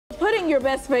putting your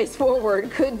best face forward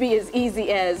could be as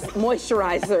easy as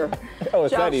moisturizer. Oh,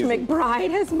 it's Josh that easy.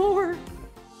 McBride has more.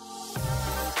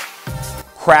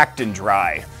 Cracked and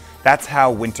dry. That's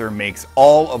how winter makes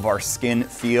all of our skin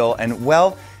feel, and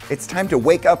well, it's time to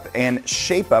wake up and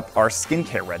shape up our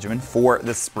skincare regimen for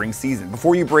the spring season.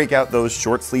 Before you break out those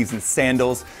short sleeves and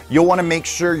sandals, you'll want to make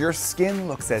sure your skin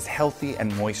looks as healthy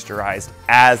and moisturized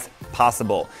as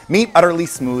possible. Meet Udderly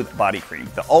Smooth Body Cream,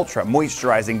 the ultra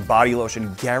moisturizing body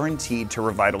lotion guaranteed to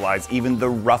revitalize even the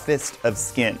roughest of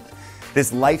skin.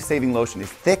 This life-saving lotion is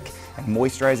thick and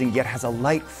moisturizing, yet has a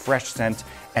light, fresh scent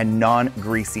and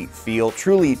non-greasy feel.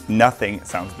 Truly nothing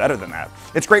sounds better than that.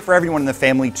 It's great for everyone in the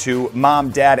family too. Mom,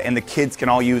 dad, and the kids can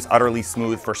all use Udderly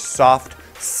Smooth for soft,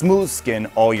 smooth skin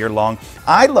all year long.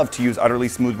 I love to use Udderly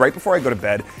Smooth right before I go to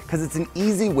bed because it's an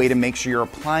easy way to make sure you're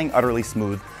applying Udderly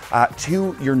Smooth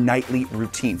to your nightly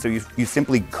routine. So you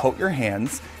simply coat your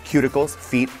hands, cuticles,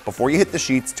 feet before you hit the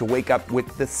sheets to wake up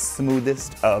with the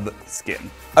smoothest of skin.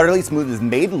 Udderly Smooth is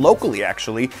made locally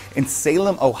actually in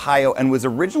Salem, Ohio, and was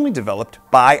originally developed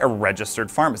by a registered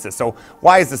pharmacist. So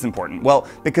why is this important? Well,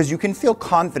 because you can feel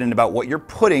confident about what you're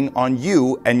putting on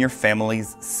you and your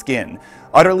family's skin.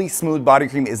 Udderly Smooth Body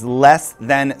Cream is less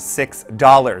than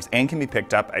 $6 and can be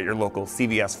picked up at your local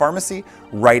CVS pharmacy,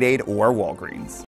 Rite Aid, or Walgreens.